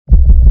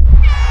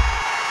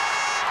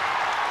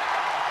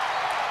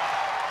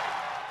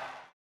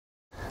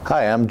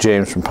Hi, I'm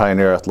James from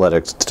Pioneer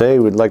Athletics. Today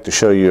we'd like to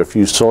show you a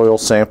few soil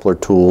sampler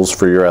tools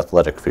for your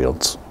athletic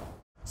fields.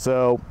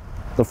 So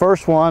the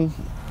first one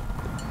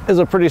is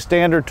a pretty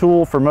standard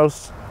tool for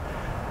most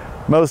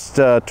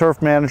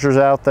turf managers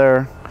out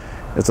there.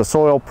 It's a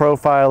soil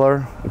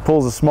profiler. It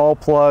pulls a small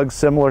plug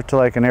similar to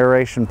like an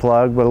aeration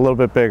plug, but a little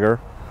bit bigger.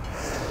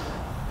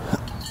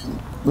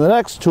 The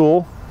next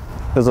tool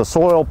is a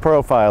soil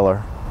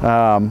profiler.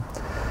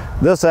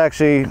 This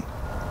actually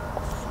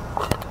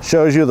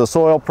shows you the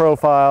soil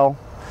profile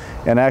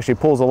and actually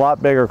pulls a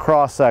lot bigger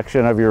cross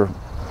section of your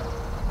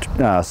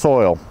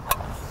soil.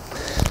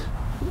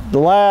 The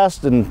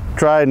last and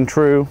tried and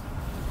true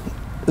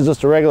is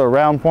just a regular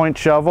round point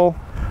shovel,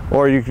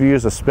 or you could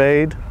use a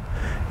spade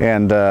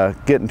and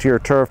get into your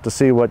turf to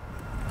see what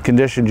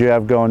conditions you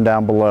have going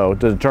down below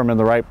to determine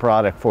the right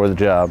product for the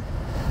job.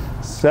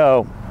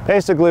 So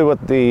basically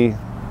with the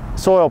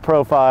soil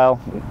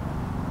profile,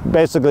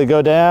 basically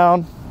go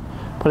down,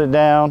 put it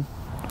down,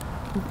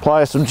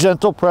 apply some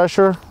gentle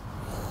pressure,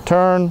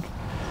 turn,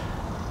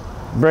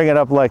 bring it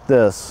up like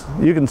this.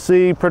 You can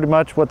see pretty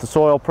much what the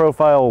soil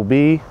profile will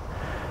be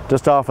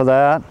just off of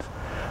that,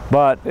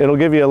 but it'll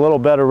give you a little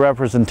better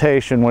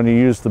representation when you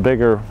use the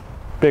bigger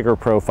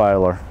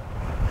profiler.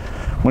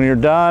 When you're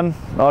done,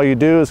 all you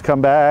do is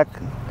come back,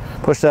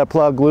 push that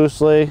plug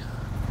loosely,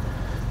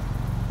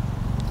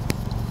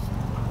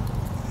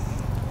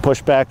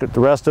 push back the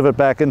rest of it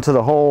back into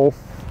the hole.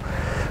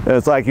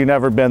 It's like you've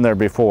never been there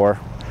before.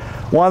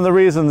 One of the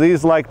reasons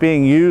these like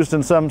being used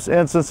in some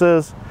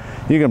instances,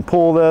 you can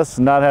pull this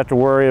and not have to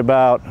worry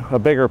about a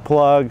bigger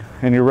plug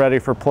and you're ready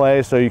for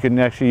play, so you can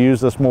actually use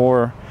this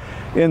more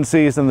in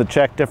season to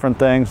check different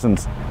things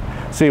and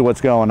see what's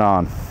going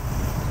on.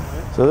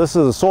 So this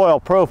is a soil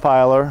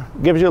profiler.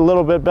 Gives you a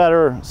little bit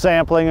better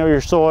sampling of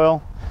your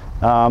soil.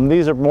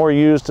 These are more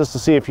used just to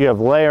see if you have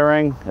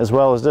layering as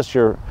well as just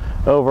your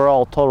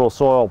overall total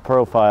soil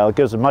profile. It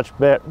gives a much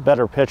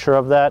better picture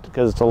of that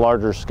because it's a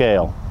larger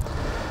scale.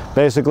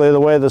 Basically the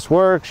way this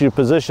works, you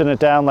position it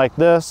down like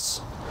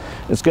this.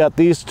 It's got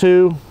these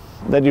two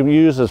that you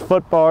use as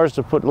foot bars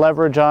to put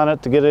leverage on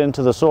it to get it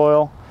into the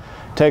soil.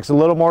 Takes a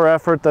little more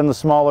effort than the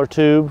smaller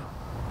tube.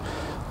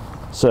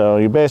 So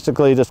you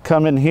basically just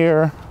come in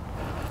here,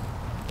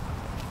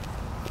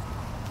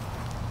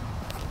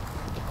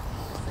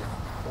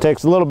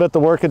 takes a little bit to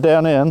work it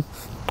down in,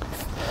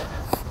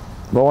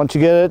 but once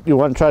you get it, you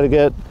want to try to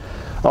get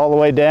all the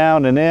way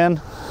down and in.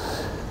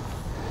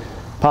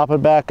 Pop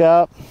it back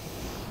up,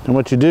 and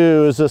what you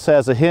do is this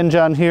has a hinge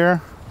on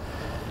here.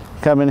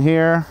 Come in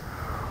here,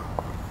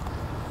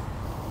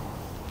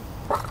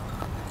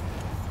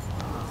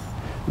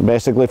 and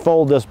basically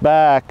fold this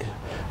back.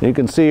 You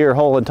can see your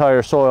whole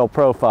entire soil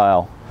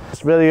profile. This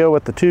video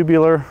with the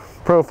tubular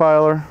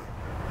profiler,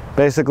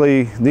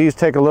 basically these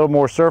take a little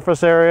more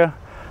surface area.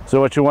 So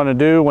what you want to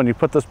do when you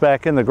put this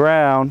back in the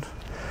ground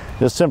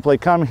is simply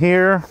come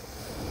here,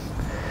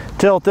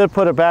 tilt it,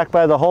 put it back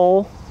by the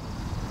hole,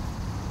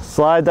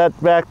 slide that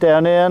back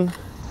down in,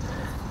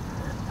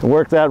 and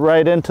work that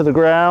right into the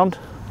ground.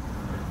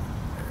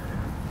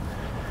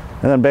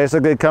 And then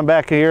basically come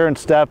back here and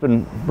step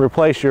and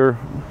replace your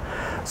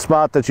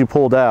spot that you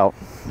pulled out.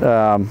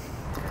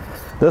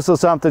 This is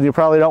something you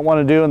probably don't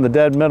want to do in the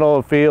dead middle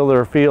of a field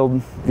or a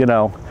field, you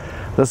know.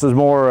 This is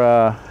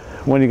more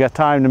when you got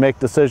time to make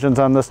decisions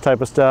on this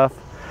type of stuff.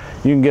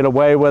 You can get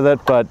away with it,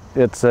 but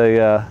it's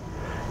a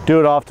do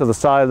it off to the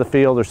side of the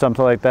field or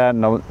something like that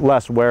in a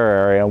less wear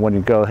area when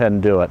you go ahead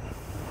and do it.